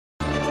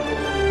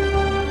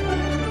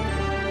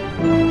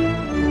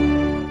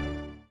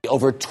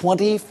over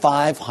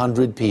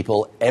 2,500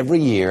 people every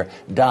year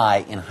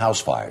die in house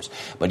fires.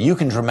 But you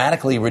can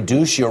dramatically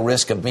reduce your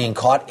risk of being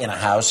caught in a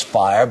house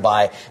fire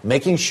by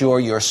making sure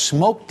your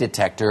smoke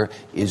detector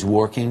is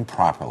working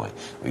properly.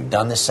 We've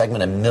done this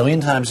segment a million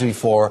times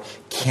before.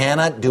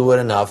 Cannot do it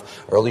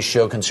enough. Early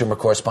show consumer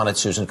correspondent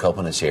Susan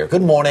Copeland is here.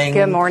 Good morning.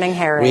 Good morning,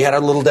 Harry. We had our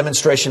little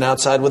demonstration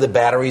outside with the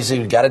batteries.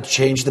 You've got to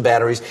change the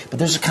batteries. But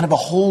there's kind of a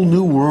whole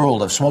new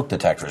world of smoke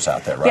detectors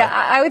out there, right? Yeah,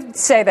 I would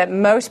say that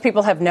most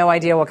people have no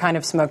idea what kind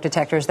of smoke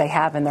detectors they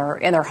have in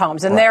their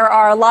homes. And there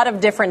are a lot of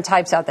different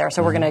types out there,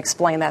 so we're going to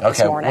explain that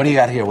this morning. What do you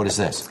got here? What is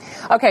this?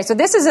 Okay, so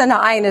this is an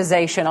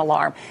ionization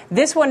alarm.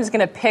 This one is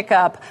going to pick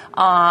up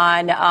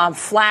on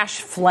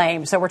flash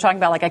flame. So we're talking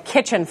about like a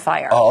kitchen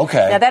fire. Oh,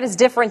 okay. Now, that is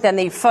different than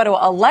the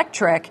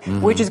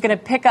photoelectric, which is going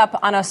to pick up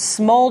on a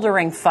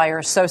smoldering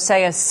fire. So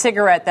say a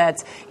cigarette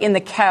that's in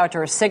the couch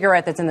or a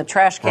cigarette that's in the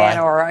trash can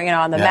or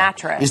on the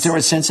mattress. Is there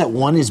a sense that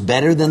one is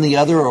better than the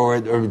other,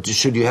 or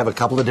should you have a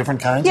couple of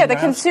different kinds? Yeah, the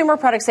Consumer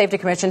Product Safety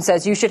Commission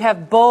says you should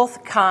have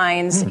both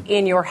kinds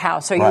in your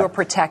house so you are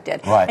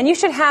protected. Right. And you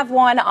should have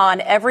one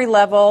on every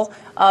level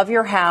of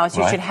your house.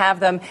 You should have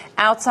them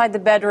outside the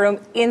bedroom,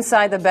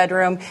 inside the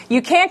bedroom.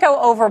 You can't go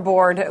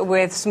overboard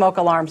with smoke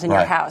alarms in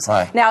your house.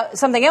 Now,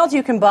 something else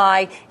you can buy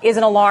is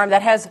an alarm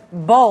that has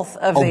both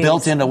of these.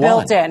 Built into one.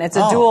 Built in. It's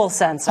a dual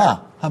sensor. Huh.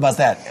 How about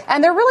that?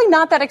 And they're really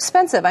not that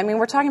expensive. I mean,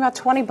 we're talking about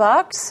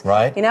 $20.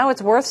 Right. You know,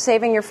 it's worth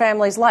saving your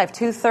family's life.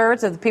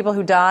 2/3 of the people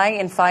who die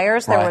in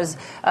fires, there was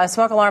a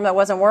smoke alarm that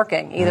wasn't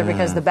working, either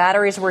because the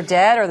batteries were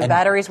dead or the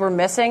batteries were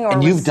missing.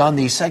 Or you've done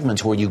these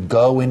segments where you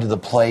go into the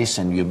place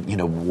and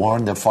you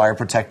warn the fire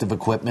protective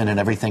equipment and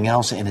everything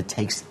else, and it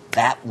takes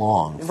that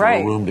long for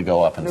a room to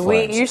go up in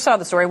flames. You saw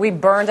the story. We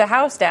burned a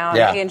house down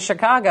in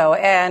Chicago,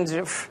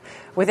 and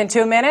within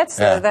 2 minutes,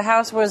 the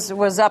house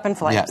was up in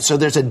flames. Yeah, so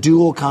there's a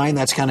dual kind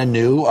that's kind of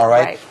new, all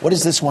right? What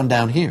is this one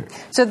down here?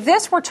 So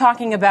this we're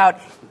talking about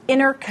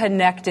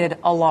interconnected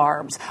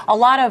alarms. A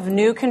lot of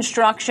new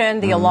construction,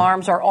 the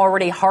alarms are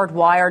already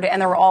hardwired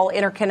and they're all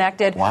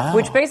interconnected,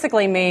 which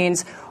basically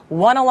means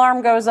one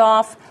alarm goes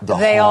off,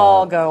 they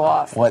all go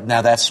off.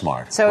 Now that's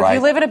smart. So if you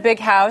live in a big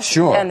house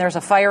and there's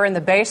a fire in the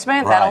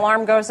basement, that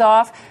alarm goes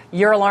off.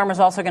 Your alarm is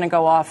also going to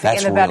go off in the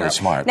bedroom. That's really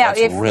smart. Now,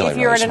 if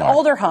you're in an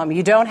older home,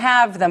 you don't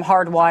have them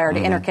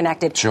hardwired,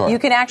 interconnected. You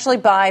can actually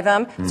buy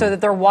them so that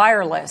they're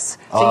wireless.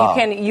 So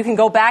you can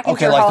go back into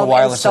your home the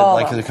wireless, and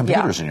like the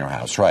computers in your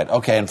house, right?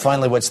 Okay, and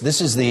finally, this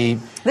is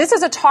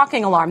a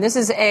talking alarm. This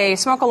is a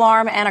smoke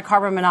alarm and a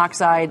carbon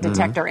monoxide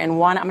detector in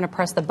one. I'm going to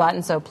press the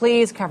button, so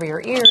please cover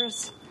your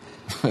ears.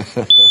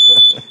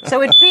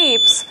 So it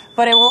beeps,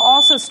 but it will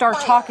also start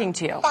talking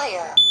to you,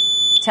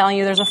 telling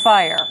you there's a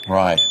fire.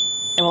 Right.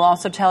 It will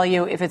also tell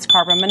you if it's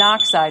carbon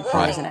monoxide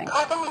poisoning.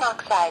 Carbon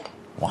monoxide.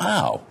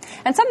 Wow.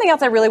 And something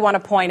else I really want to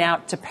point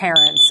out to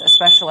parents,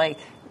 especially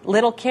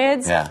little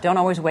kids, don't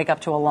always wake up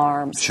to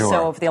alarms.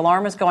 So if the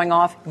alarm is going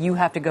off, you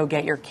have to go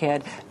get your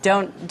kid.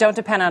 Don't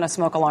depend on a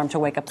smoke alarm to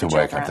wake up the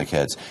children. To wake up the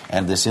kids.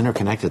 And this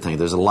interconnected thing,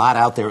 there's a lot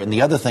out there. And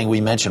the other thing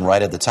we mentioned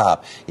right at the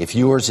top, if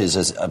yours is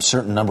a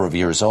certain number of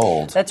years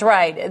old. That's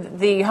right.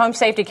 The Home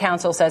Safety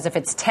Council says if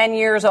it's 10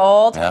 years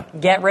old,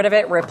 get rid of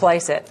it,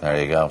 replace it. There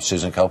you go.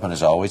 Susan Copeland,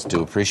 as always,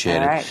 do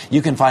appreciate it. Right.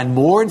 You can find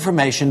more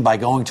information by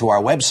going to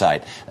our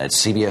website at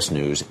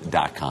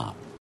cbsnews.com.